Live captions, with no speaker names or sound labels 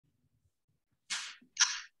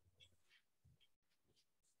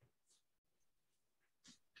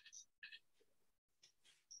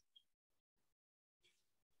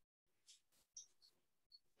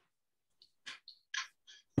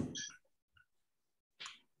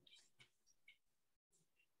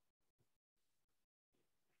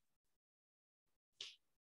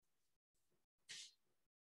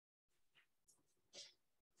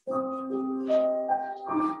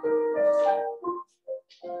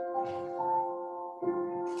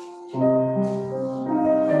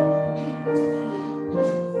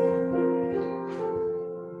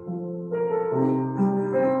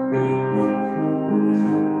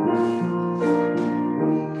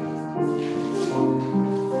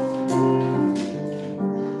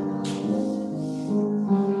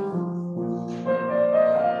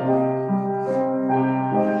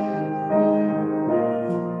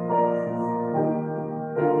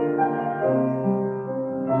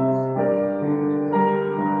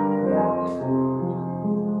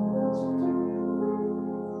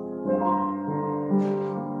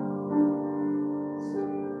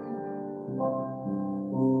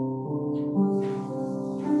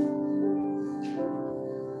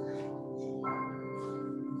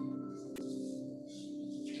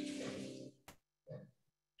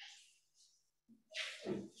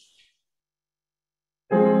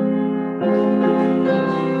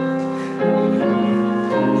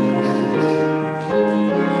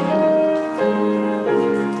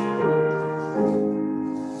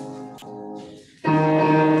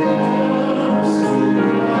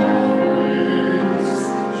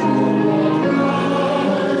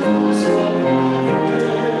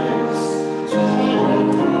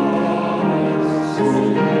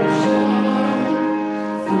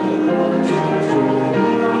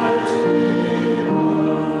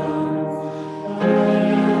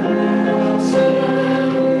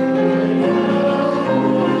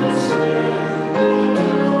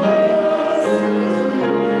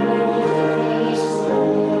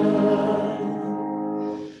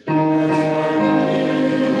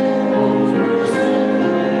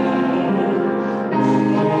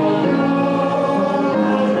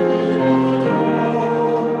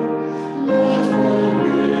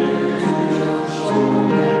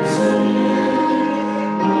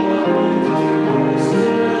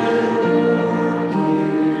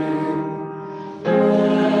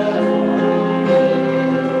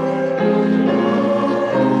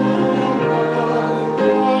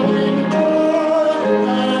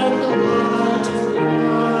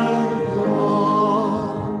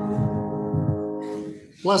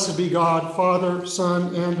Blessed be God, Father,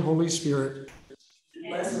 Son, and Holy Spirit.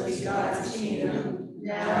 Blessed be God's kingdom,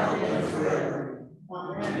 now and forever.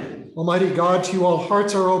 Amen. Almighty God, to you all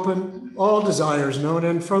hearts are open, all desires known,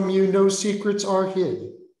 and from you no secrets are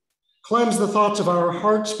hid. Cleanse the thoughts of our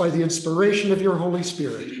hearts by the inspiration of your Holy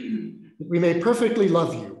Spirit, that we may perfectly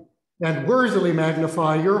love you and worthily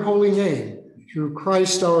magnify your holy name through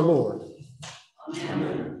Christ our Lord.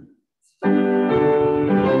 Amen.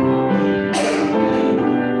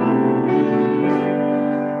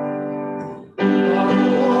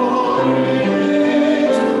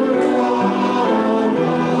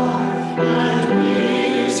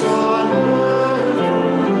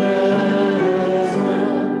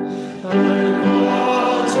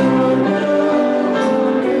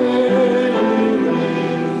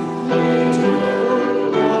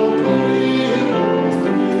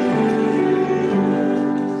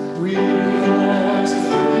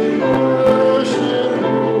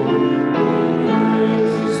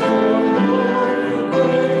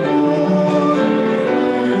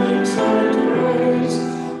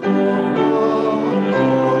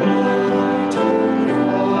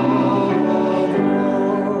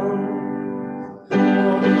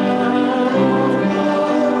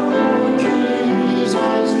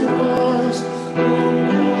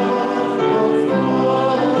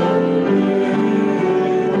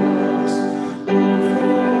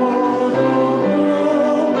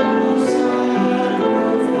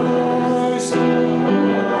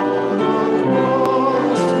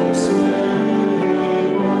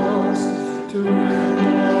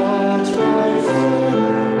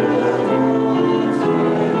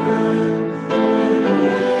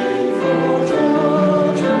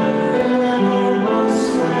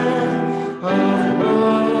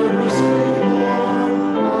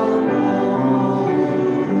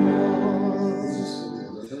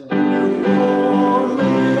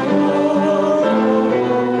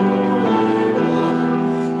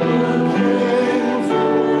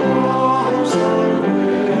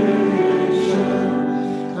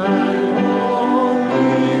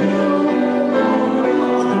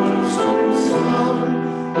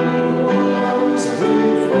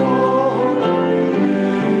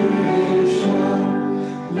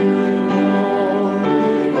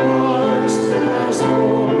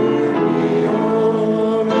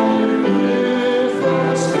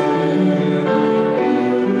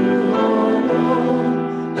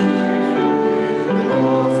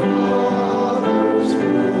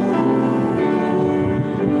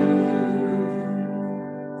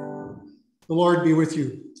 The Lord be with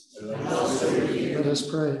you. Let us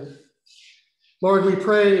pray. Lord, we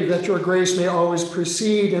pray that your grace may always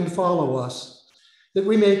precede and follow us, that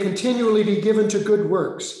we may continually be given to good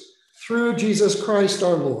works through Jesus Christ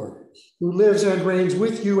our Lord, who lives and reigns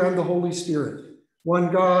with you and the Holy Spirit,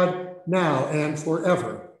 one God, now and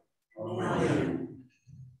forever. Amen.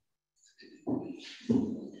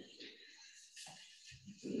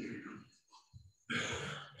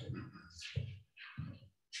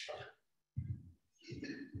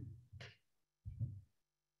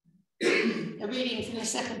 A reading from the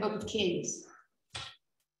second book of Kings.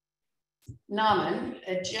 Naaman,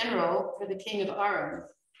 a general for the king of Aram,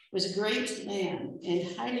 was a great man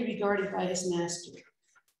and highly regarded by his master,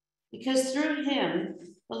 because through him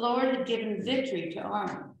the Lord had given victory to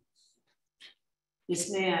Aram.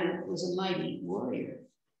 This man was a mighty warrior,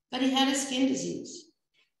 but he had a skin disease.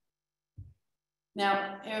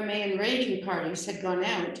 Now, Aramean raiding parties had gone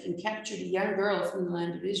out and captured a young girl from the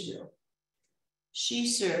land of Israel. She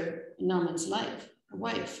served Naaman's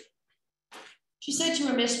wife. She said to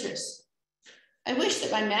her mistress, "I wish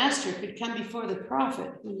that my master could come before the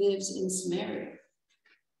prophet who lives in Samaria.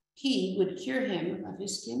 He would cure him of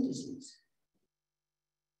his skin disease."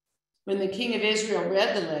 When the king of Israel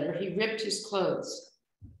read the letter, he ripped his clothes.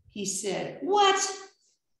 He said, "What?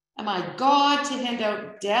 Am I God to hand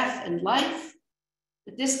out death and life?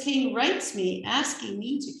 But this king writes me asking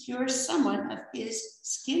me to cure someone of his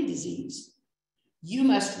skin disease. You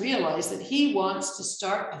must realize that he wants to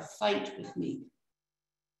start a fight with me."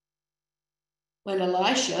 When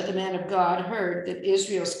Elisha, the man of God, heard that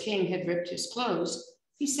Israel's king had ripped his clothes,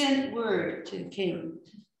 he sent word to the king.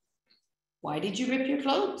 "Why did you rip your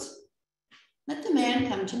clothes? Let the man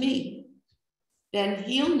come to me. Then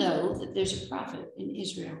he'll know that there's a prophet in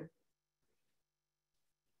Israel."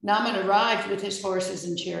 Naaman arrived with his horses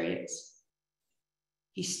and chariots.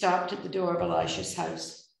 He stopped at the door of Elisha's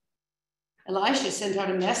house. Elisha sent out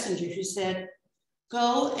a messenger who said,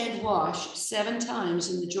 "Go and wash 7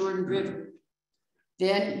 times in the Jordan River.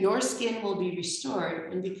 Then your skin will be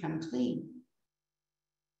restored and become clean."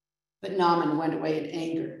 But Naaman went away in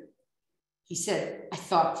anger. He said, I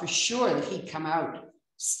thought for sure that he'd come out,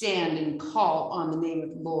 stand and call on the name of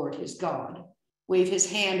the Lord, his God, wave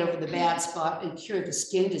his hand over the bad spot and cure the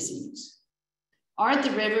skin disease. Aren't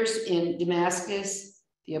the rivers in Damascus,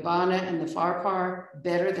 the Abana and the Pharpar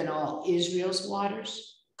better than all Israel's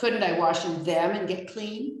waters? Couldn't I wash in them and get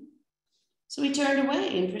clean? So he turned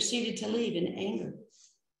away and proceeded to leave in anger.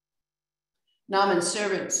 Naaman's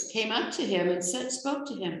servants came up to him and spoke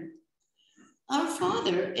to him. Our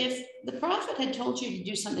father, if the prophet had told you to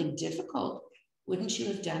do something difficult, wouldn't you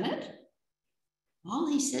have done it? All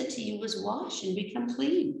he said to you was wash and become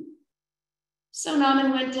clean. So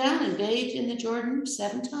Naaman went down and bathed in the Jordan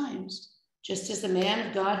 7 times, just as the man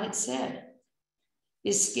of God had said.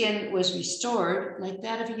 His skin was restored like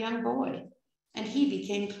that of a young boy, and he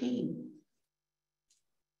became clean.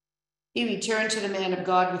 He returned to the man of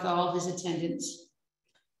God with all his attendants.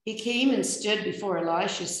 He came and stood before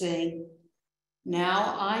Elisha, saying,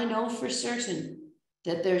 Now I know for certain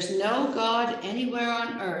that there's no God anywhere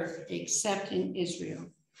on earth except in Israel.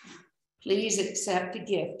 Please accept the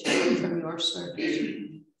gift from your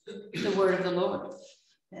servant. The word of the Lord.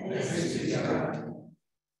 Thanks be to God.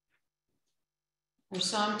 Our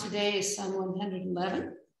psalm today is Psalm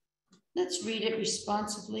 111. Let's read it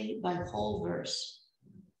responsively by whole verse.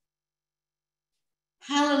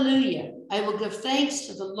 Hallelujah. I will give thanks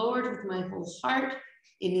to the Lord with my whole heart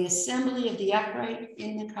in the assembly of the upright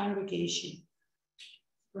in the congregation.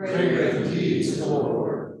 Great are the deeds of the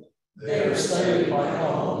Lord. They are studied by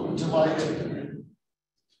all who delight in him.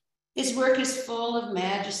 His work is full of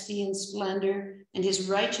majesty and splendor, and his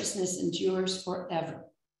righteousness endures forever.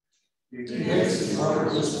 He makes his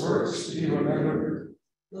marvelous works to be remembered.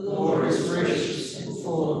 The Lord is gracious and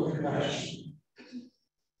full of compassion.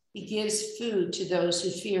 He gives food to those who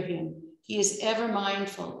fear him. He is ever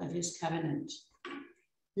mindful of his covenant.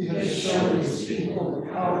 He has shown his people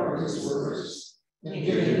the power of his works, and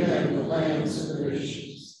given them the lands of the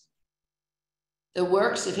nations. The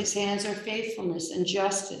works of his hands are faithfulness and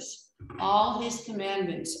justice. All his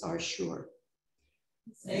commandments are sure.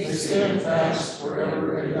 They stand fast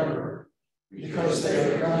forever and ever, because they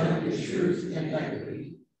are done in truth and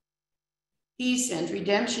equity. He sent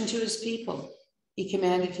redemption to his people. He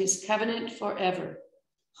commanded his covenant forever.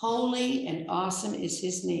 Holy and awesome is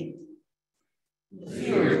his name. The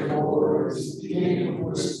fear of the Lord is the beginning of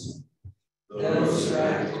wisdom. Those who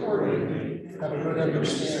act accordingly have a good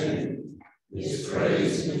understanding. His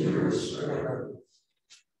praise endures forever.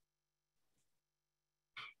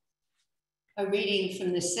 A reading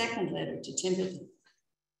from the second letter to Timothy.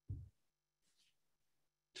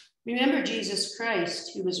 Remember Jesus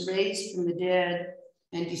Christ, who was raised from the dead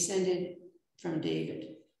and descended from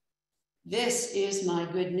David. This is my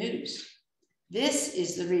good news. This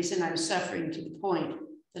is the reason I'm suffering to the point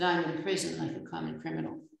that I'm in prison like a common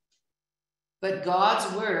criminal. But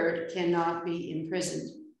God's word cannot be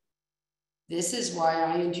imprisoned. This is why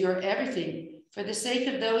I endure everything for the sake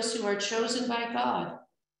of those who are chosen by God,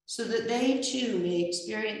 so that they too may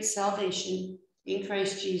experience salvation in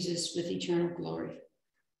Christ Jesus with eternal glory.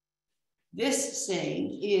 This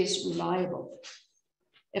saying is reliable.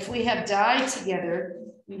 If we have died together,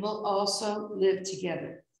 we will also live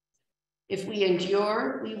together. If we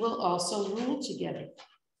endure, we will also rule together.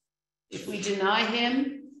 If we deny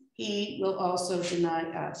him, he will also deny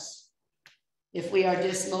us. If we are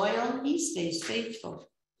disloyal, he stays faithful,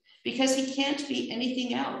 because he can't be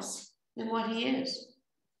anything else than what he is.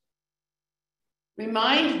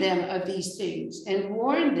 Remind them of these things and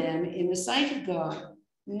warn them in the sight of God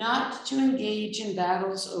not to engage in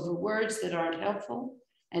battles over words that aren't helpful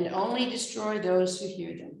and only destroy those who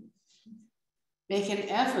hear them. Make an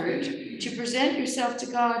effort to present yourself to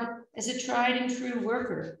God as a tried and true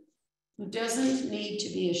worker who doesn't need to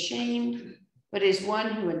be ashamed, but is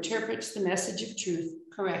one who interprets the message of truth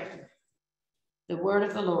correctly. The word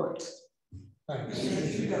of the Lord. Thanks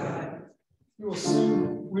be to God. We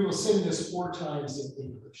will sing this 4 times in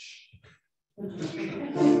English.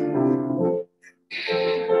 Thankful.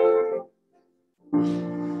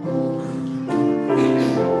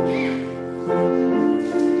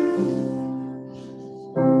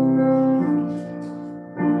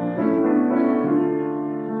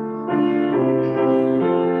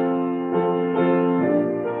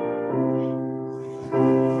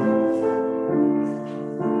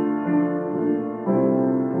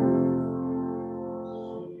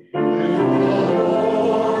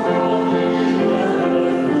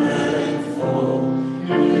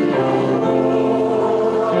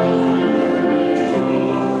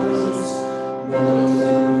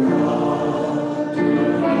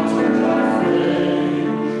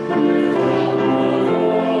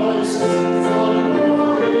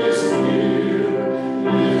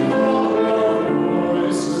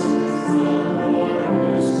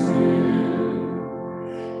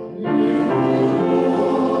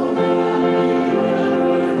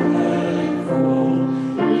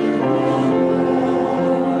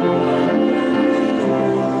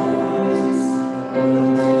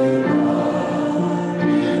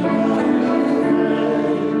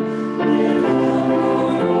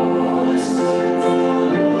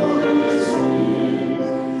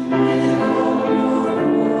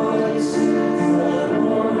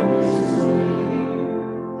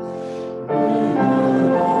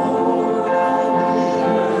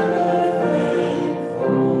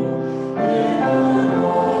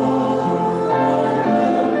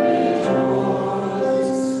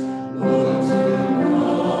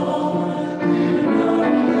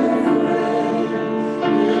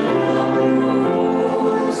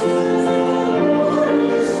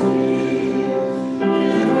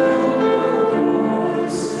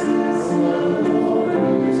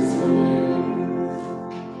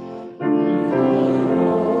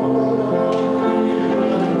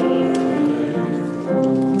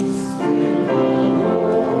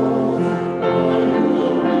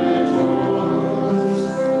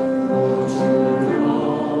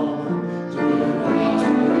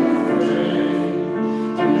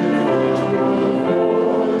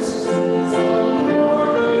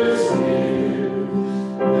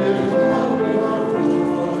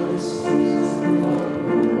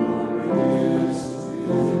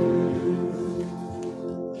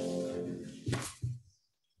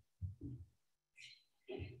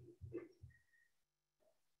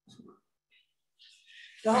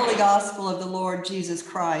 The Holy Gospel of the Lord Jesus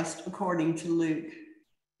Christ according to Luke.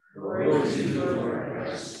 Glory to you, Lord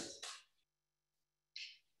Christ.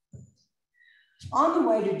 On the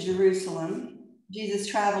way to Jerusalem, Jesus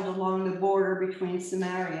traveled along the border between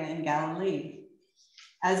Samaria and Galilee.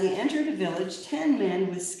 As he entered a village, 10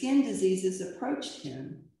 men with skin diseases approached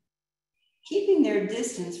him. Keeping their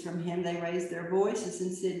distance from him, they raised their voices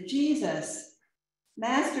and said, "Jesus,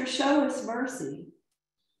 Master, show us mercy."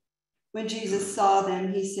 When Jesus saw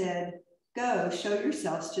them, he said, "Go, show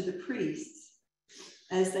yourselves to the priests."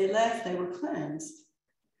 As they left, they were cleansed.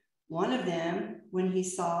 One of them, when he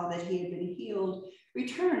saw that he had been healed,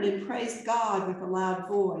 returned and praised God with a loud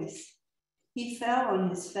voice. He fell on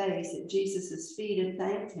his face at Jesus' feet and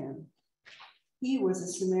thanked him. He was a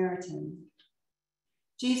Samaritan.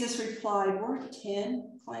 Jesus replied, "Weren't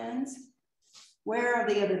 10 cleansed? Where are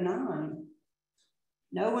the other 9?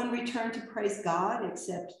 No one returned to praise God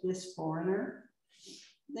except this foreigner."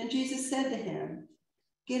 Then Jesus said to him,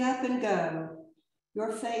 "Get up and go.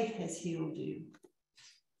 Your faith has healed you."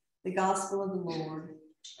 The Gospel of the Lord.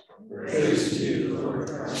 Praise to you, Lord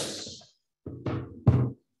Christ.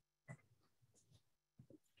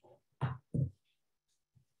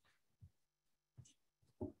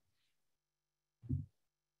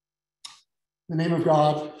 In the name of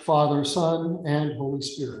God, Father, Son, and Holy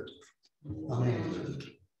Spirit. Amen.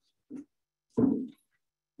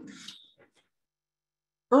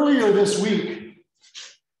 Earlier this week,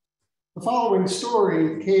 the following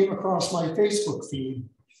story came across my Facebook feed.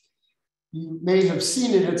 You may have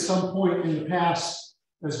seen it at some point in the past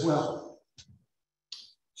as well.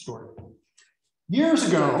 Story. Years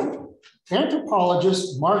ago,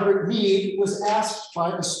 anthropologist Margaret Mead was asked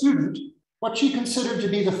by a student what she considered to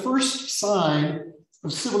be the first sign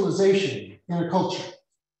of civilization in a culture.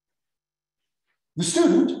 The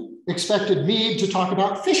student expected Mead to talk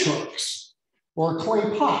about fishhooks or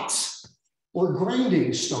clay pots or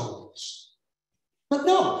grinding stones. But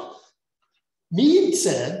no, Mead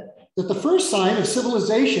said that the first sign of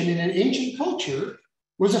civilization in an ancient culture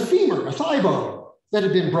was a femur, a thigh bone, that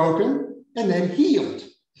had been broken and then healed.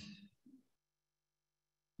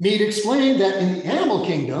 Mead explained that in the animal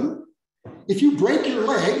kingdom, if you break your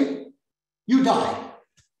leg, you die.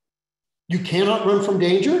 You cannot run from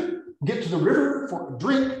danger, get to the river for a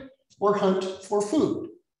drink, or hunt for food.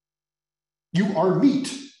 You are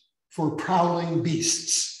meat for prowling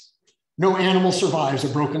beasts. No animal survives a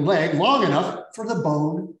broken leg long enough for the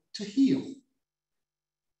bone to heal.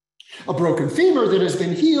 A broken femur that has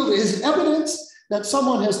been healed is evidence that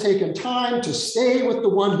someone has taken time to stay with the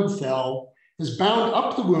one who fell, has bound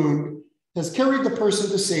up the wound, has carried the person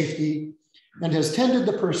to safety, and has tended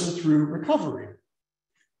the person through recovery.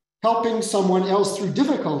 Helping someone else through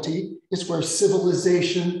difficulty is where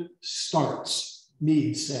civilization starts,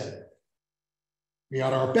 Mead said. We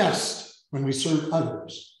are our best when we serve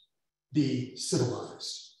others. Be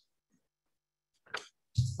civilized.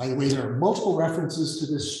 By the way, there are multiple references to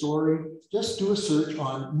this story. Just do a search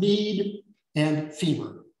on Mead and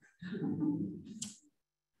femur.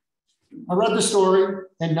 I read the story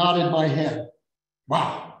and nodded my head.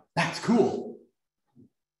 Wow, that's cool.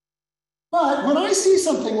 But when I see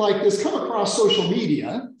something like this come across social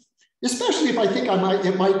media, especially if I think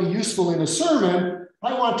it might be useful in a sermon,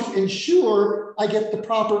 I want to ensure I get the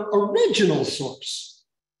proper original source,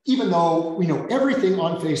 even though we know everything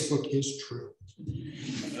on Facebook is true.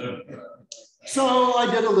 So I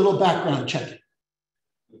did a little background checking.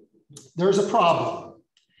 There's a problem.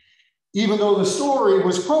 Even though the story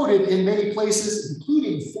was quoted in many places,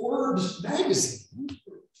 including Forbes magazine,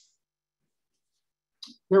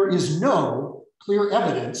 there is no clear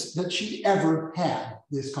evidence that she ever had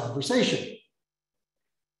this conversation.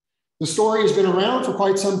 The story has been around for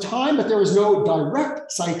quite some time, but there is no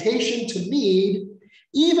direct citation to Mead,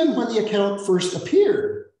 even when the account first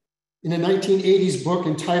appeared in a 1980s book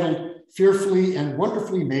entitled Fearfully and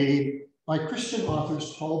Wonderfully Made by Christian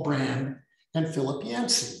authors Paul Brand and Philip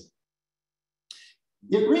Yancey.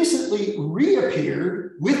 It recently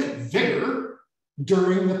reappeared with vigor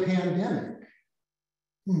during the pandemic.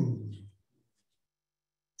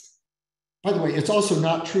 By the way, it's also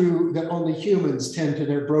not true that only humans tend to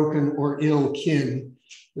their broken or ill kin.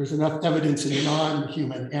 There's enough evidence in the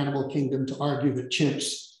non-human animal kingdom to argue that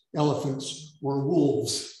chimps, elephants, or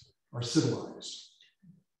wolves are civilized.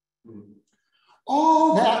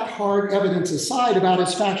 All that hard evidence aside about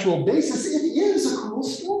its factual basis, it is a cool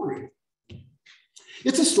story.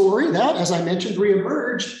 It's a story that, as I mentioned,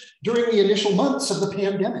 reemerged during the initial months of the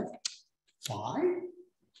pandemic. Why?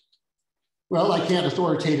 Well, I can't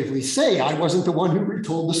authoritatively say I wasn't the one who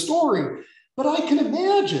retold the story, but I can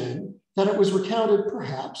imagine that it was recounted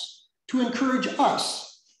perhaps to encourage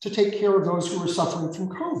us to take care of those who were suffering from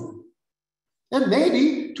COVID, and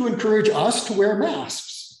maybe to encourage us to wear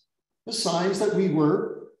masks, the signs that we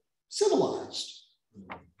were civilized.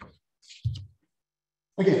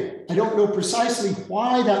 Again, I don't know precisely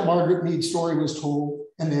why that Margaret Mead story was told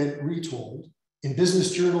and then retold in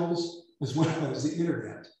business journals as well as the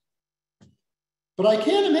internet. But I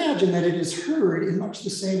can imagine that it is heard in much the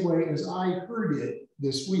same way as I heard it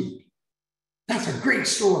this week. That's a great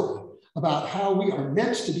story about how we are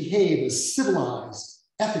meant to behave as civilized,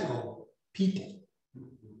 ethical people.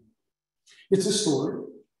 It's a story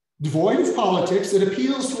devoid of politics that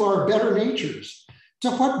appeals to our better natures,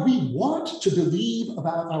 to what we want to believe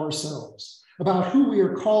about ourselves, about who we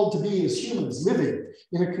are called to be as humans living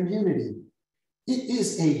in a community. It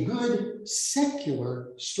is a good secular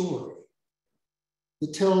story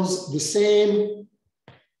that tells the same,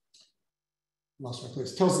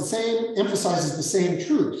 emphasizes the same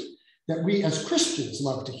truth that we as Christians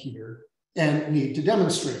love to hear and need to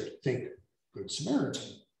demonstrate. Think Good Samaritan.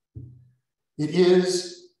 It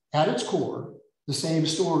is, at its core, the same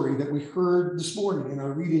story that we heard this morning in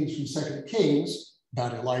our readings from 2 Kings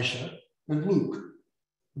about Elisha and Luke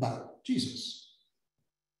about Jesus.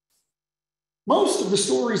 Most of the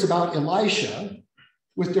stories about Elisha,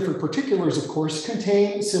 with different particulars, of course,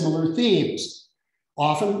 contain similar themes.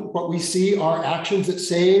 Often what we see are actions that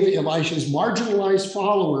save Elisha's marginalized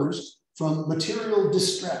followers from material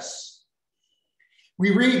distress.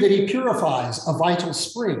 We read that he purifies a vital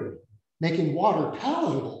spring, making water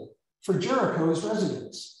palatable for Jericho's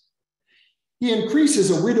residents. He increases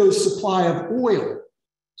a widow's supply of oil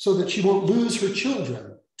so that she won't lose her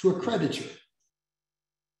children to a creditor.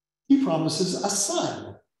 He promises a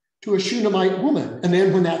son to a Shunammite woman, and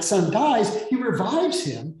then when that son dies, he revives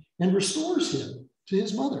him and restores him to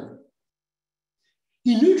his mother.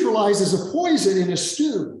 He neutralizes a poison in a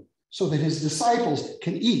stew so that his disciples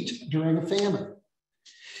can eat during a famine.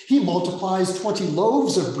 He multiplies 20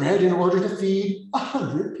 loaves of bread in order to feed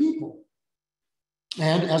 100 people.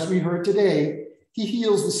 And as we heard today, he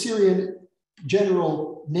heals the Syrian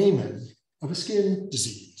general Naaman of a skin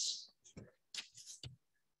disease.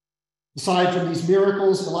 Aside from these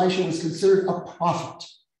miracles, Elisha was considered a prophet.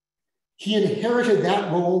 He inherited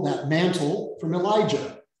that role, that mantle, from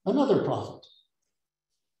Elijah, another prophet.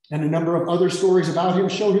 And a number of other stories about him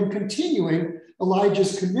show him continuing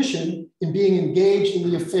Elijah's commission in being engaged in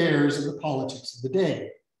the affairs of the politics of the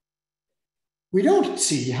day. We don't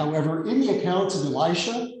see, however, in the accounts of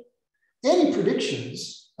Elisha, any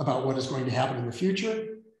predictions about what is going to happen in the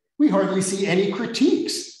future. We hardly see any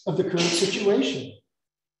critiques of the current situation.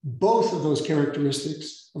 Both of those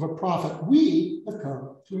characteristics of a prophet we have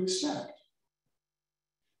come to expect.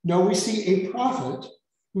 No, we see a prophet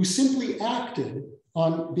who simply acted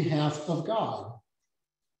on behalf of God.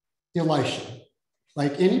 Elisha,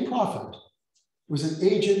 like any prophet, was an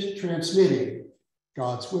agent transmitting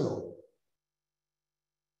God's will.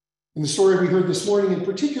 In the story we heard this morning in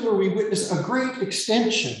particular, we witness a great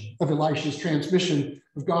extension of Elisha's transmission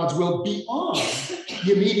of God's will beyond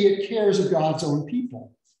the immediate cares of God's own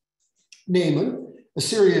people. Naaman, a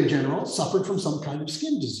Syrian general, suffered from some kind of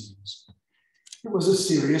skin disease. It was a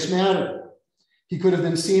serious matter. He could have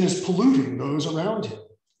been seen as polluting those around him.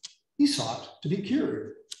 He sought to be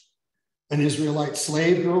cured. An Israelite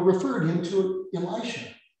slave girl referred him to Elisha,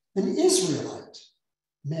 an Israelite,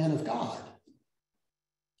 man of God.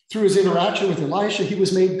 Through his interaction with Elisha, he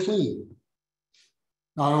was made clean.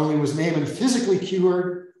 Not only was Naaman physically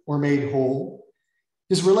cured or made whole,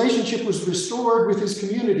 his relationship was restored with his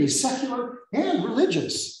community, secular and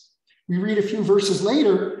religious. We read a few verses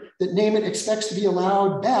later that Naaman expects to be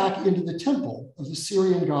allowed back into the temple of the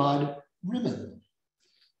Syrian god Rimmon.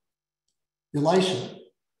 Elisha,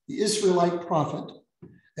 the Israelite prophet,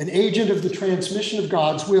 an agent of the transmission of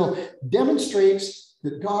God's will, demonstrates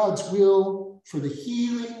that God's will for the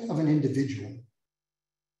healing of an individual,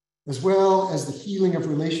 as well as the healing of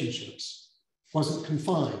relationships, wasn't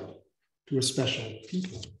confined to a special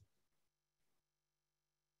people.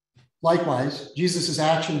 Likewise, Jesus'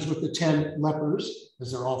 actions with the 10 lepers,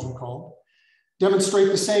 as they're often called, demonstrate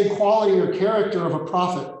the same quality or character of a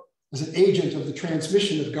prophet as an agent of the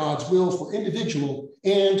transmission of God's will for individual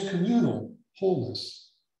and communal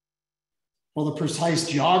wholeness. While the precise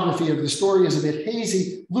geography of the story is a bit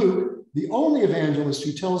hazy, Luke, the only evangelist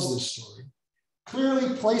who tells this story,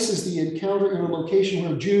 clearly places the encounter in a location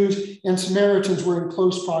where Jews and Samaritans were in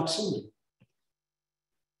close proximity.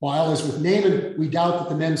 While, as with Naaman, we doubt that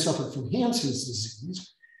the men suffered from Hansen's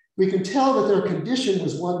disease, we can tell that their condition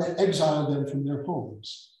was one that exiled them from their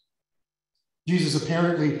homes. Jesus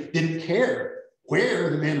apparently didn't care where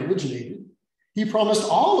the men originated. He promised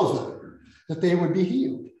all of them that they would be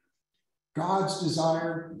healed. God's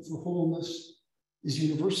desire for wholeness is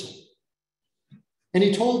universal. And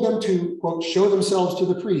he told them to, quote, show themselves to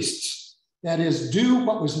the priests, that is, do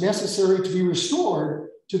what was necessary to be restored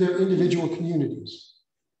to their individual communities.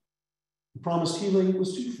 The promised healing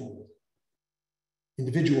was twofold: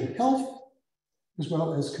 individual health as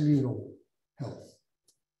well as communal health.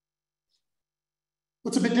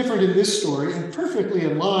 What's a bit different in this story, and perfectly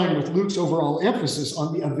in line with Luke's overall emphasis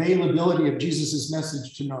on the availability of Jesus'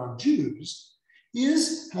 message to non-Jews,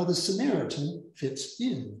 is how the Samaritan fits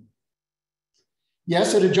in.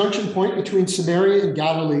 Yes, at a junction point between Samaria and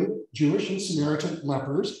Galilee, Jewish and Samaritan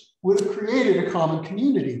lepers would have created a common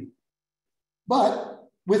community. But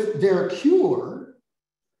with their cure,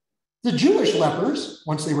 the Jewish lepers,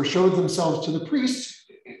 once they were showed themselves to the priests,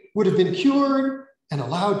 would have been cured and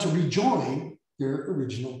allowed to rejoin their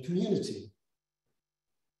original community.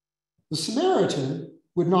 The Samaritan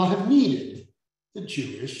would not have needed the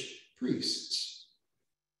Jewish priests.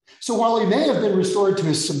 So while he may have been restored to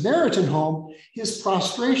his Samaritan home, his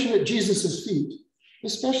prostration at Jesus' feet,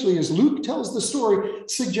 especially as Luke tells the story,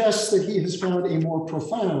 suggests that he has found a more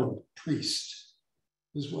profound priest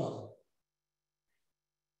as well,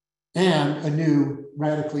 and a new,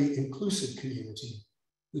 radically inclusive community,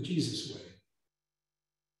 the Jesus way.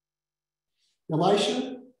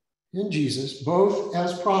 Elisha and Jesus, both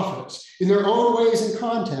as prophets, in their own ways and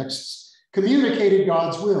contexts, communicated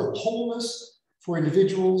God's will, wholeness for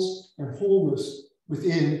individuals and wholeness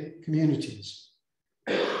within communities.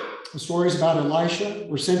 The stories about Elisha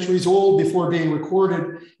were centuries old before being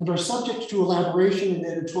recorded and are subject to elaboration and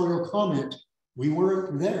editorial comment. We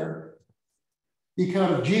weren't there. The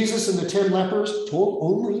account of Jesus and the 10 lepers, told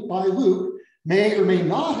only by Luke, may or may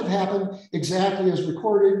not have happened exactly as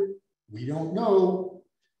recorded. We don't know.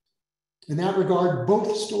 In that regard,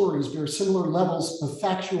 both stories bear similar levels of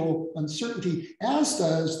factual uncertainty, as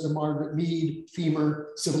does the Margaret Mead femur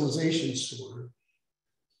civilization story.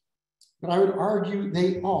 But I would argue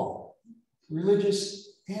they all, religious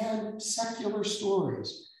and secular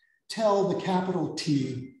stories, tell the capital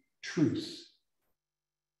T truth.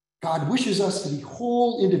 God wishes us to be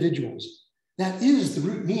whole individuals. That is the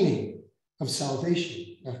root meaning of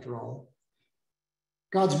salvation, after all.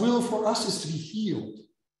 God's will for us is to be healed,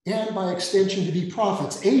 and by extension to be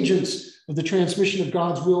prophets, agents of the transmission of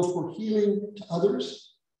God's will for healing to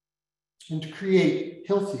others, and to create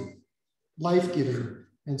healthy, life-giving,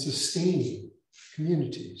 and sustaining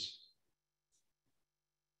communities.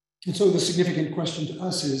 And so the significant question to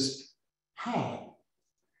us is, how,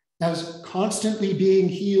 as constantly being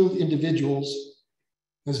healed individuals,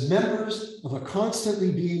 as members of a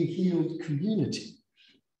constantly being healed community,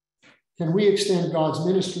 can we extend God's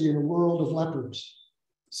ministry in a world of lepers,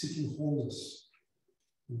 seeking wholeness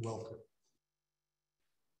and welcome?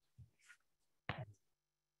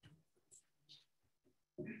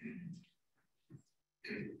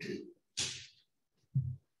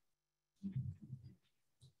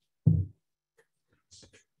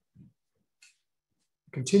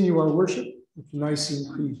 Continue our worship with the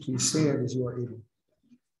Nicene Creed. Please stand as you are able.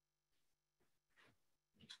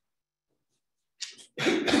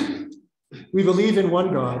 We believe in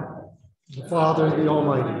one God, the Father, the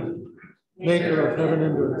Almighty, maker of heaven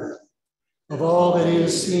and earth, of all that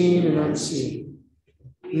is seen and unseen.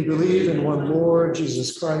 We believe in one Lord,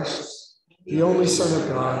 Jesus Christ, the only Son of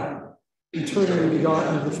God, eternally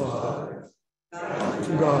begotten of the Father,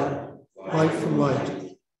 from God, light from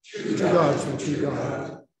light, true God from true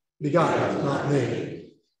God, begotten, not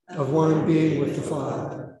made, of one being with the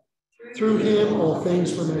Father. Through him all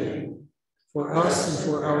things were made. For us and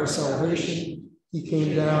for our salvation, he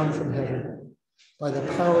came down from heaven. By the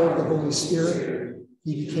power of the Holy Spirit,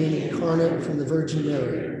 he became incarnate from the Virgin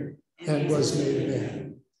Mary and was made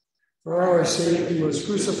man. For our sake, he was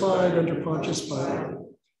crucified under Pontius Pilate.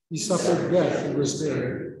 He suffered death and was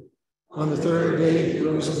buried. On the third day, he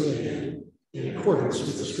rose again, in accordance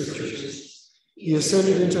with the Scriptures. He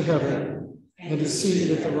ascended into heaven and is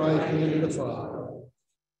seated at the right hand of the Father.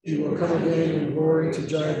 He will come again in glory to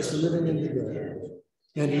judge the living and the dead,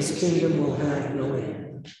 and his kingdom will have no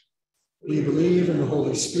end. We believe in the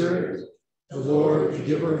Holy Spirit, the Lord, the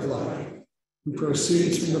giver of life, who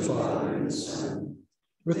proceeds from the Father and the Son.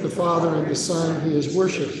 With the Father and the Son, he is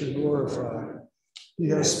worshipped and glorified. He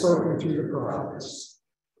has spoken through the prophets.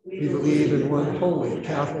 We believe in one holy,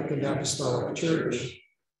 Catholic, and Apostolic Church.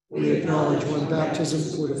 We acknowledge one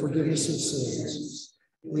baptism for the forgiveness of sins.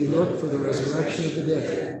 We look for the resurrection of the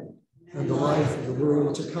dead and the life of the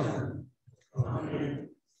world to come. Amen.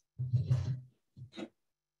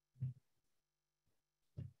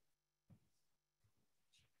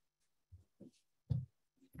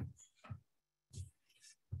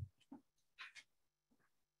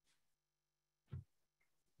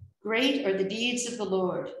 Great are the deeds of the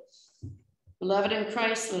Lord. Beloved in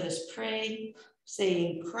Christ, let us pray,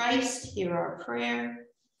 saying, Christ, hear our prayer.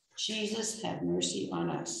 Jesus, have mercy on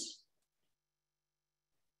us.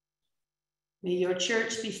 May your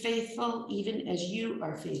church be faithful, even as you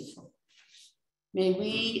are faithful. May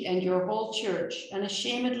we and your whole church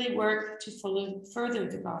unashamedly work to further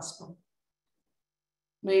the gospel.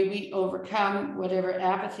 May we overcome whatever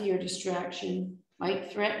apathy or distraction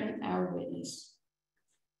might threaten our witness.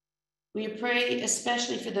 We pray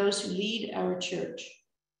especially for those who lead our church,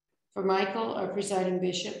 for Michael, our presiding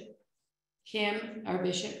bishop, Kim, our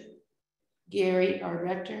bishop, Gary, our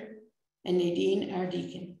rector, and Nadine, our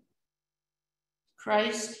deacon.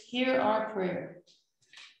 Christ, hear our prayer.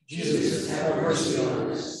 Jesus, have mercy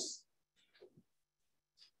on us.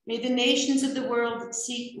 May the nations of the world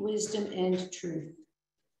seek wisdom and truth.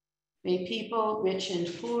 May people, rich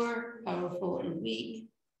and poor, powerful and weak,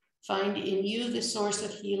 find in you the source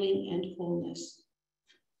of healing and wholeness.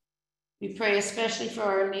 We pray especially for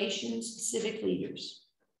our nation's civic leaders,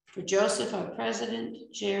 for Joseph, our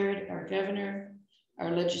president, Jared, our governor,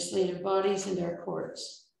 our legislative bodies, and our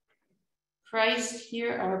courts. Christ,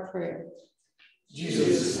 hear our prayer.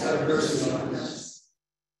 Jesus, have mercy on us.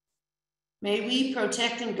 May we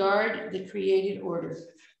protect and guard the created order.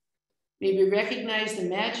 May we recognize the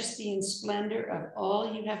majesty and splendor of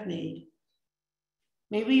all you have made.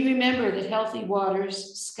 May we remember that healthy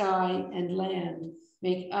waters, sky, and land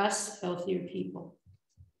make us healthier people.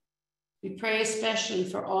 We pray especially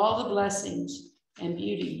for all the blessings and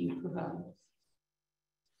beauty you provide.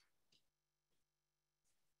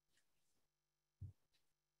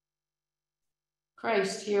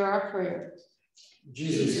 Christ, hear our prayer.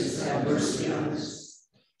 Jesus, have mercy on us.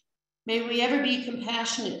 May we ever be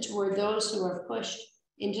compassionate toward those who are pushed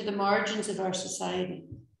into the margins of our society.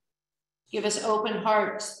 Give us open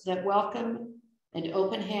hearts that welcome and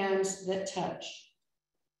open hands that touch.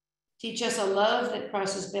 Teach us a love that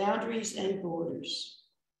crosses boundaries and borders.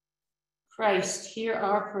 Christ, hear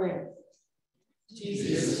our prayer.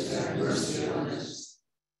 Jesus, have mercy on us.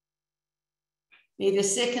 May the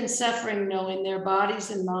sick and suffering know in their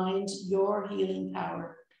bodies and minds your healing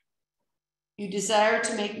power. You desire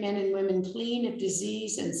to make men and women clean of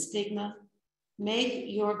disease and stigma. Make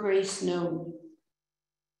your grace known.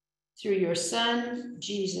 Through your Son,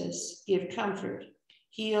 Jesus, give comfort,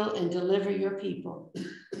 heal, and deliver your people,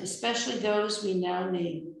 especially those we now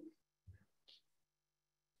name.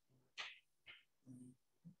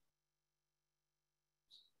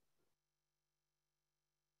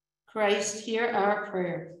 Christ, hear our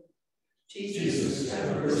prayer. Jesus,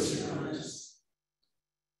 have mercy on us.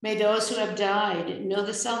 May those who have died know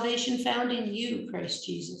the salvation found in you, Christ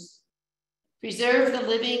Jesus. Preserve the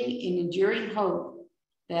living in enduring hope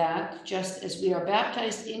that, just as we are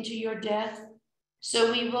baptized into your death,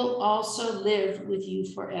 so we will also live with you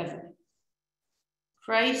forever.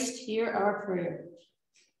 Christ, hear our prayer.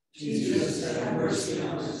 Jesus, have mercy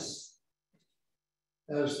on us.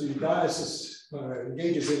 As the diocese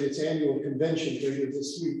engages in its annual convention later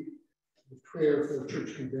this week, the prayer for the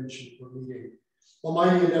church convention we're meeting.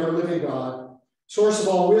 Almighty and ever-living God, source of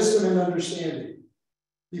all wisdom and understanding,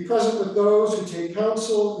 be present with those who take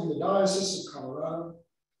counsel in the Diocese of Colorado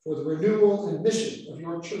for the renewal and mission of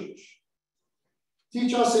your church.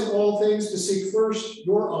 Teach us in all things to seek first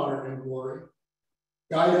your honor and glory.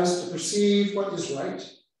 Guide us to perceive what is right,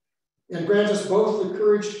 and grant us both the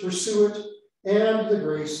courage to pursue it and the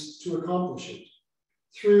grace to accomplish it.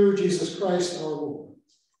 Through Jesus Christ our Lord.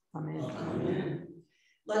 Amen. Amen.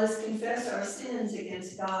 Let us confess our sins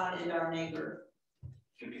against God and our neighbor.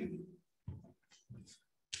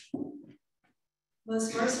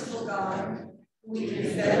 Most merciful God, we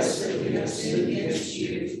confess that we have sinned against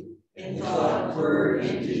you in thought, word,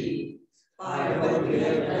 and deed, by what we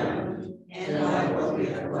have done and by what we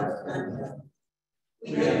have left undone.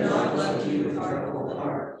 We have not loved you with our whole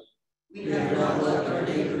heart. We have not loved our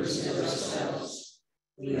neighbors as ourselves.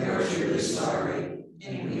 We are truly sorry,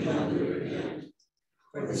 and we humbly repent.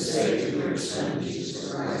 For the sake of your Son,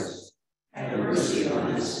 Jesus Christ, have mercy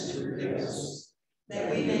on us and forgive us,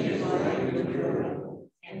 that we may delight in your will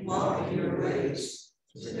and walk in your ways,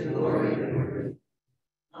 to the glory of your name.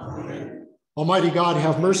 Amen. Almighty God,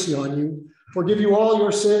 have mercy on you, forgive you all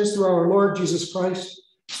your sins through our Lord Jesus Christ,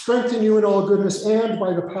 strengthen you in all goodness, and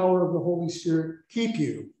by the power of the Holy Spirit, keep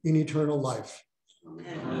you in eternal life.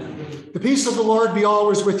 Amen. The peace of the Lord be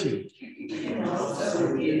always with you. And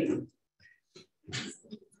also with you.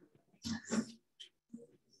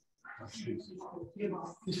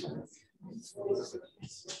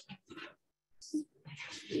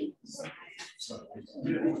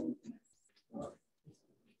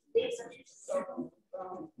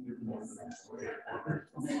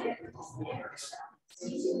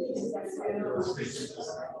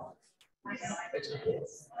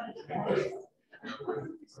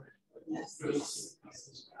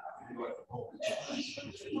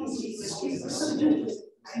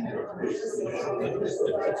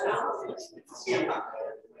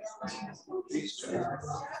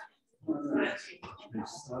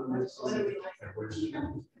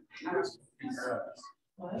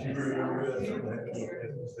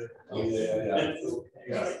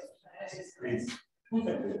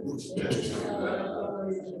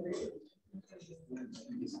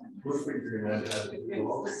 We're figuring out how to do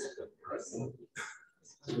all this.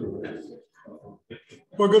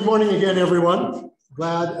 Well, good morning again, everyone.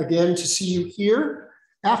 Glad again to see you here.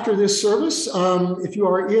 After this service, if you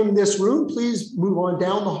are in this room, please move on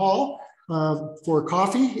down the hall for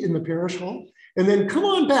coffee in the parish hall. And then come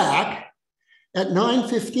on back at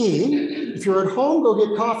 9:15. If you're at home, go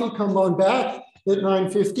get coffee, come on back at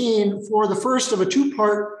 9:15 for the first of a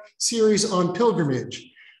two-part series on pilgrimage.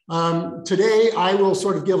 Today, I will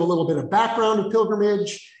sort of give a little bit of background of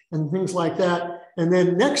pilgrimage and things like that. And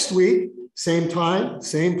then next week, same time,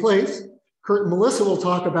 same place, Kurt and Melissa will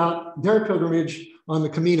talk about their pilgrimage on the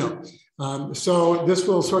Camino. So this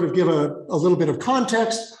will sort of give a little bit of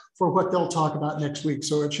context for what they'll talk about next week.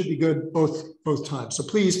 So it should be good both times. So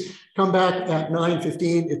please come back at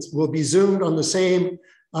 9:15. It will be zoomed on the same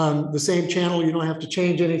channel. You don't have to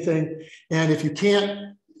change anything. And if you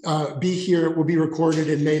can't be here, it will be recorded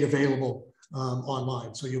and made available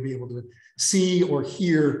online. So you'll be able to see or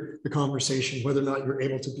hear the conversation, whether or not you're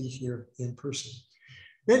able to be here in person.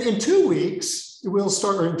 Then in 2 weeks, we'll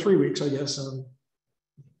start, or in 3 weeks, I guess,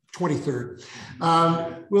 23rd,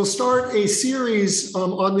 we'll start a series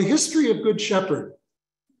on the history of Good Shepherd.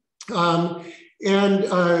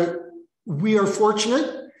 We are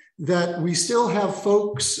fortunate that we still have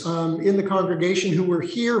folks in the congregation who were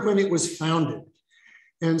here when it was founded.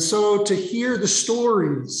 And so to hear the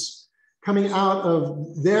stories coming out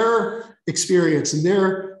of their experience and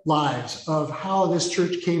their lives of how this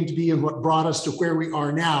church came to be and what brought us to where we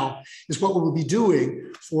are now is what we'll be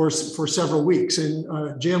doing for several weeks.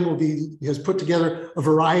 And Jim has put together a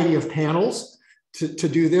variety of panels to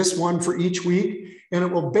do this, one for each week. And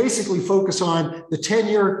it will basically focus on the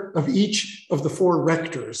tenure of each of the four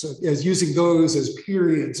rectors, as using those as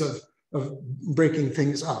periods of breaking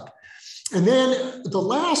things up. And then the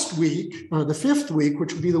last week, the fifth week,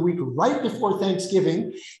 which would be the week right before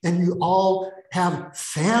Thanksgiving, and you all have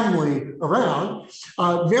family around,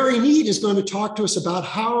 Mary Mead is going to talk to us about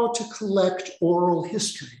how to collect oral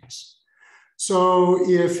histories. So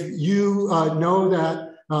if you know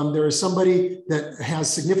that there is somebody that has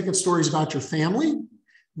significant stories about your family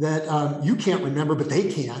that you can't remember, but they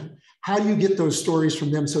can, how do you get those stories from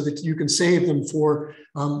them so that you can save them for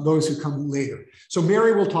those who come later? So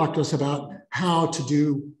Mary will talk to us about how to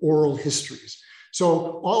do oral histories.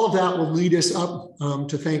 So all of that will lead us up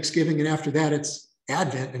to Thanksgiving. And after that, it's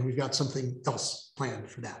Advent, and we've got something else planned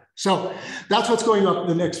for that. So that's what's going up in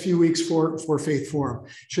the next few weeks for Faith Forum.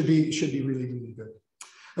 Should be really, really good.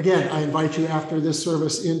 Again, I invite you after this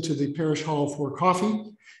service into the parish hall for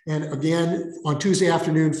coffee. And again, on Tuesday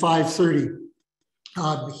afternoon, 5:30.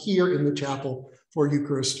 Here in the chapel for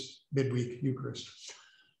Eucharist, midweek Eucharist.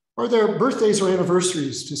 Are there birthdays or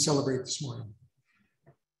anniversaries to celebrate this morning?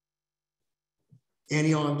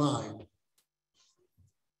 Any online?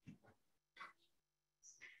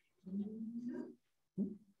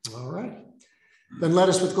 All right. Then let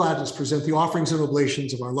us with gladness present the offerings and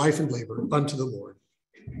oblations of our life and labor unto the Lord.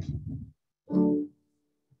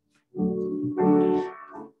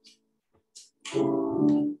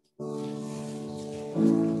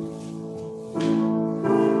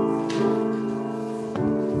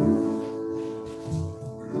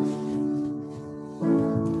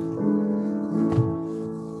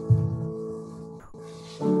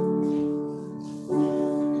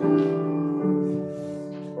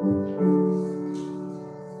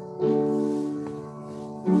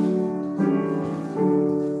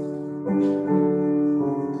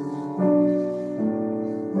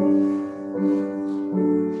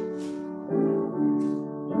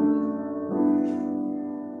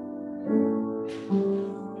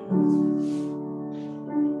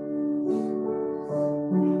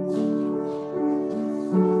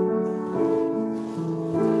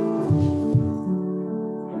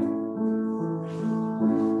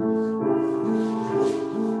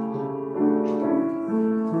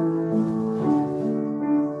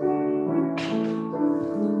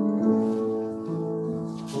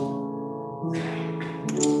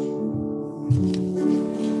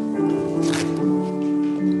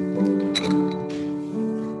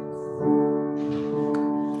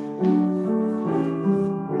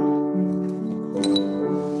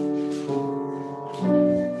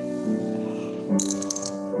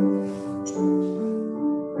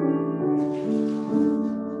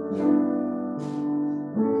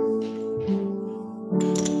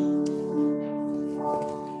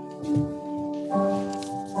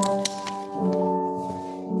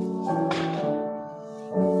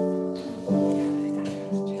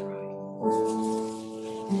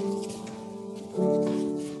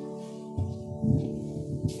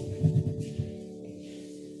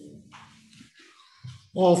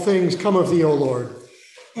 All things come of thee, O Lord.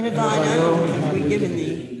 And of thine own have we given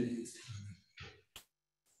thee.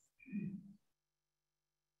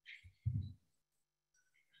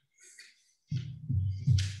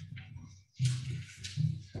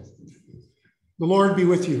 The Lord be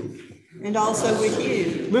with you. And also with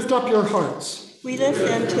you. Lift up your hearts. We lift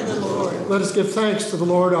them to the Lord. Let us give thanks to the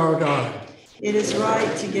Lord our God. It is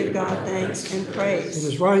right to give God thanks and praise.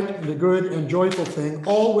 It is right and a good and joyful thing,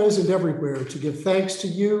 always and everywhere, to give thanks to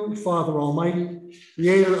you, Father Almighty,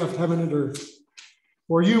 creator of heaven and earth.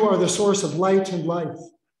 For you are the source of light and life.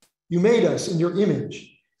 You made us in your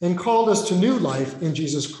image and called us to new life in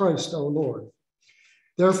Jesus Christ our Lord.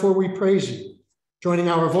 Therefore we praise you, joining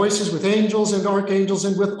our voices with angels and archangels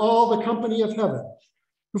and with all the company of heaven,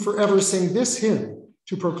 who forever sing this hymn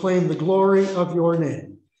to proclaim the glory of your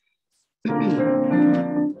name.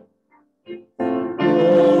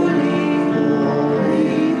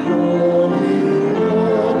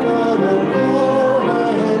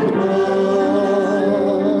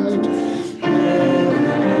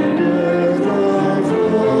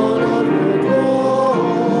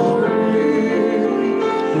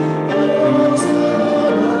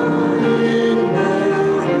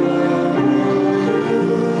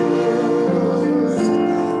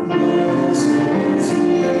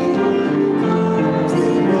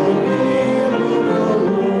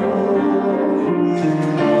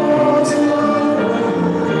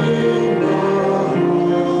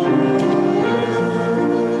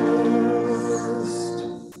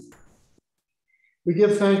 We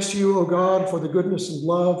give thanks to you, O God, for the goodness and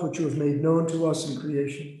love which you have made known to us in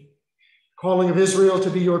creation, calling of Israel to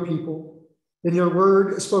be your people, in your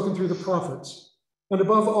word spoken through the prophets, and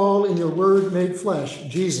above all in your word made flesh,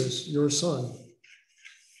 Jesus, your Son.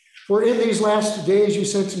 For in these last days you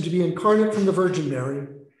sent him to be incarnate from the Virgin Mary,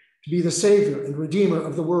 to be the Savior and Redeemer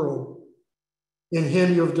of the world. In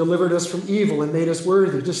him you have delivered us from evil and made us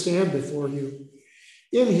worthy to stand before you.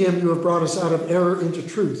 In him you have brought us out of error into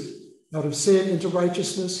truth, out of sin into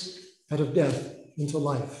righteousness, out of death into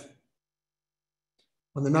life.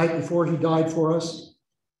 On the night before he died for us,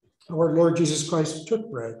 our Lord Jesus Christ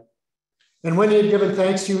took bread. And when he had given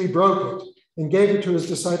thanks to you, he broke it and gave it to his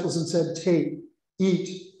disciples and said, "Take,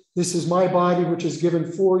 eat. This is my body, which is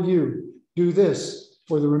given for you. Do this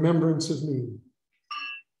for the remembrance of me."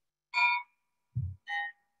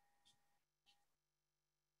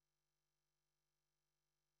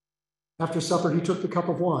 After supper, he took the cup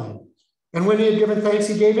of wine. And when he had given thanks,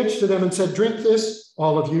 he gave it to them and said, "Drink this,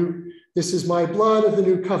 all of you. This is my blood of the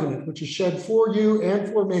new covenant, which is shed for you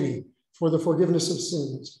and for many for the forgiveness of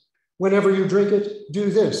sins. Whenever you drink it, do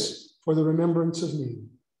this for the remembrance of me."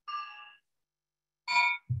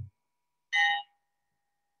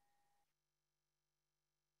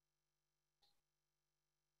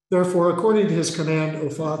 Therefore, according to his command, O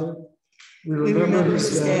Father, we remember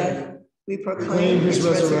his death, we proclaim his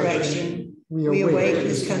resurrection, we await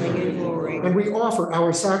his coming in glory. And we offer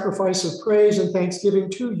our sacrifice of praise and thanksgiving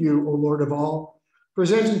to you, O Lord of all,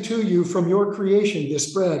 presenting to you from your creation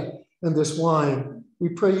this bread and this wine. We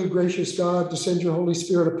pray you, gracious God, to send your Holy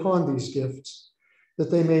Spirit upon these gifts, that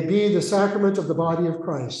they may be the sacrament of the body of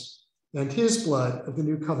Christ and his blood of the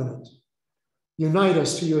new covenant. Unite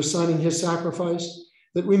us to your Son in his sacrifice,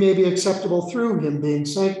 that we may be acceptable through him, being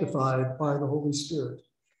sanctified by the Holy Spirit.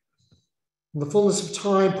 In the fullness of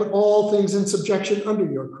time, put all things in subjection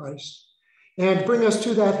under your Christ, and bring us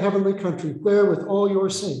to that heavenly country where, with all your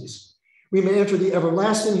saints, we may enter the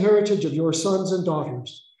everlasting heritage of your sons and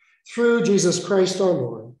daughters, through Jesus Christ our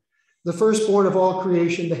Lord, the firstborn of all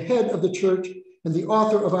creation, the head of the church, and the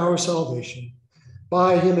author of our salvation.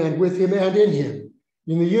 By him and with him and in him,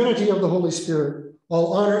 in the unity of the Holy Spirit,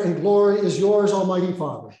 all honor and glory is yours, Almighty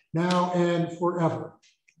Father, now and forever.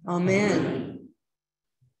 Amen.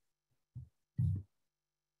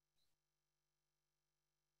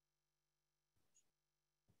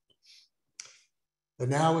 And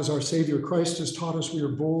now, as our Savior Christ has taught us, we are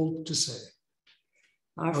bold to say,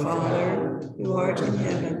 Our Father, who art in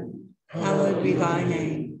heaven, hallowed be thy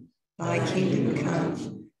name. Thy kingdom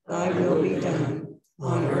come, thy will be done,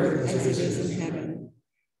 on earth as it is in heaven.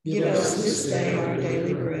 Give us this day our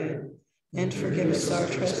daily bread, and forgive us our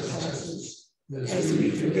trespasses, as we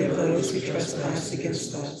forgive those who trespass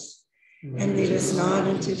against us. And lead us not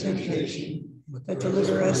into temptation, but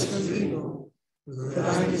deliver us from evil. For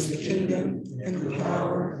thine is the kingdom, and the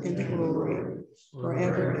power, and the glory,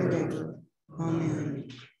 forever and ever. Amen.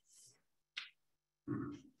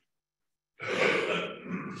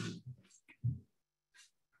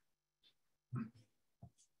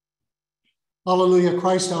 Hallelujah,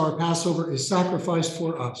 Christ our Passover is sacrificed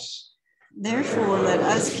for us. Therefore let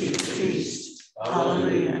us keep feast,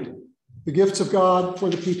 Hallelujah. The gifts of God for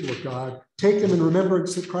the people of God. Take them in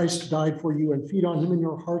remembrance that Christ died for you and feed on him in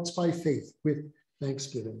your hearts by faith with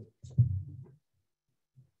thanksgiving.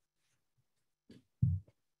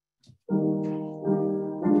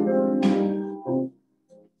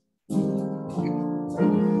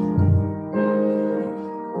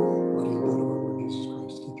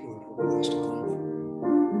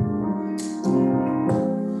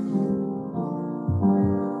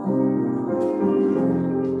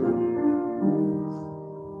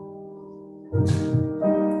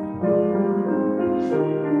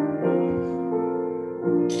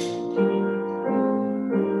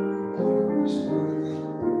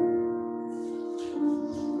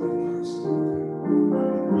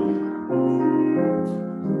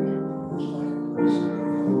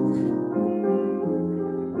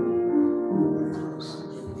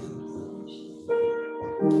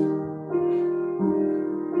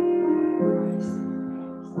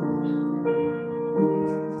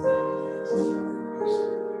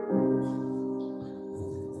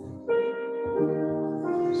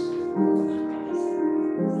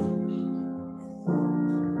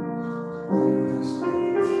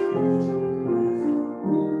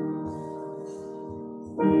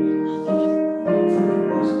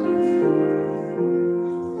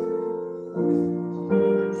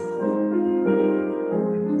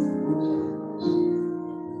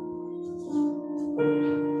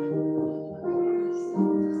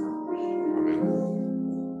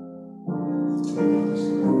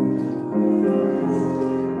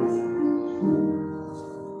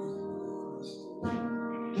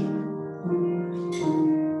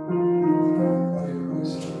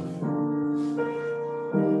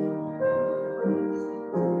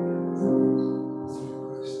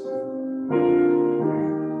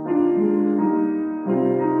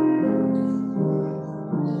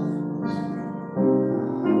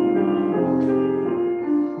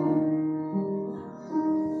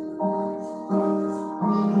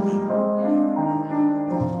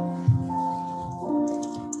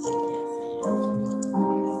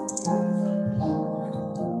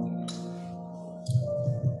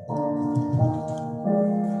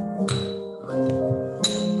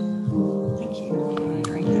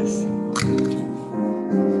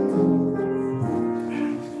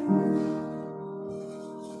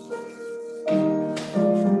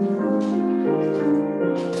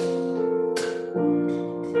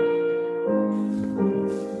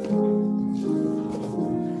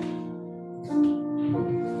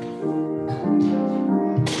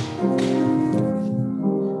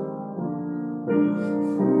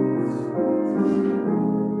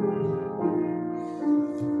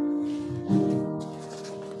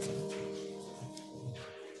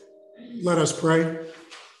 Let us pray.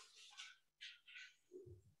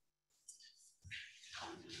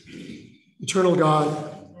 Eternal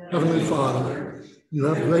God, Heavenly Father, you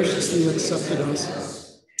have graciously accepted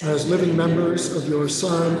us as living members of your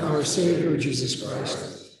Son, our Savior, Jesus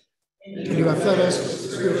Christ. And you have fed us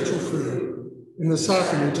with spiritual food in the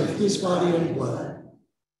sacrament of his body and blood.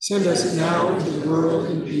 Send us now into the world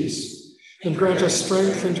in peace, and grant us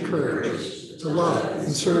strength and courage to love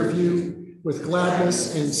and serve you with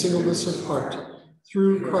gladness and singleness of heart,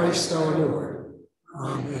 through Christ our Lord.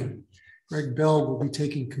 Amen. Greg Bell will be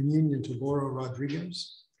taking communion to Laura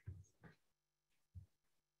Rodriguez.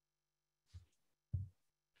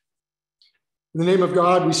 In the name of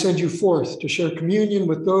God, we send you forth to share communion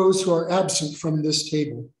with those who are absent from this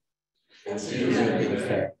table.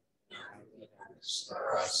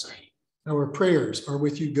 Our prayers are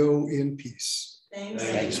with you. Go in peace.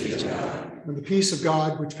 Thanks be to God. And the peace of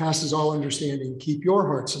God, which passes all understanding, keep your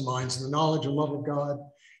hearts and minds in the knowledge and love of God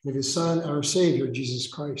and of his Son, our Savior,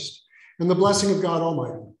 Jesus Christ. And the blessing of God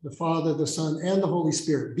Almighty, the Father, the Son, and the Holy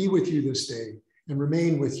Spirit be with you this day and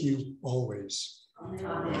remain with you always.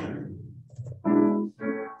 Amen.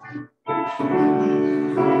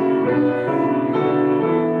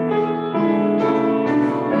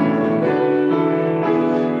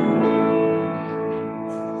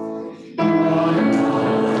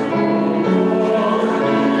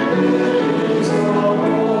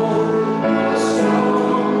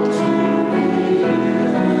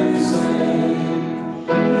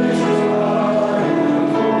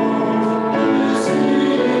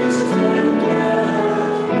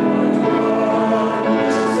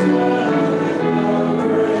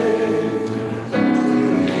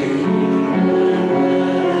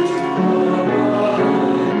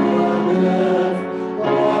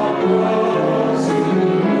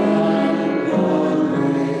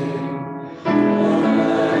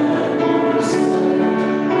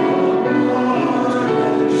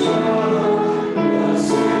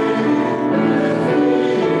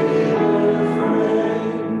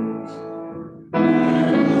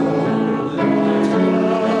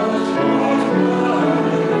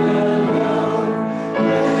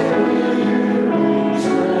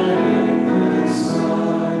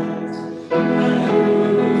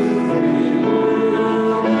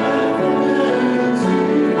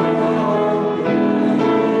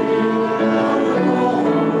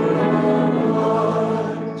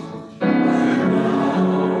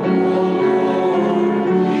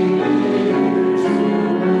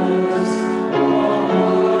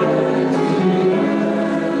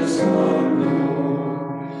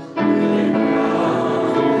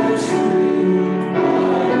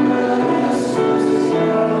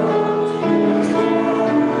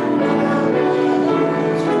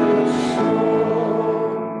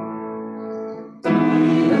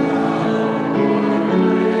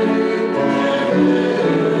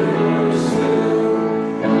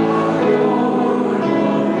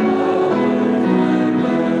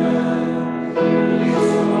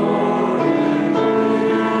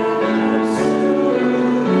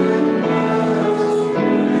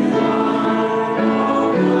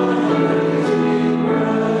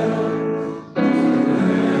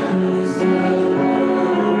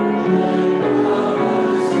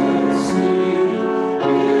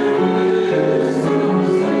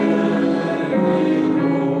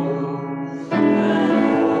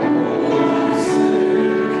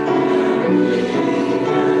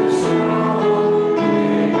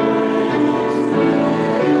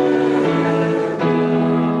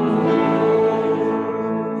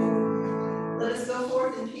 Let us go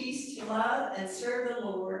forth in peace to love and serve the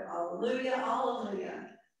Lord. Alleluia, alleluia.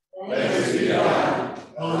 Thanks be to God.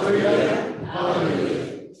 Alleluia, alleluia.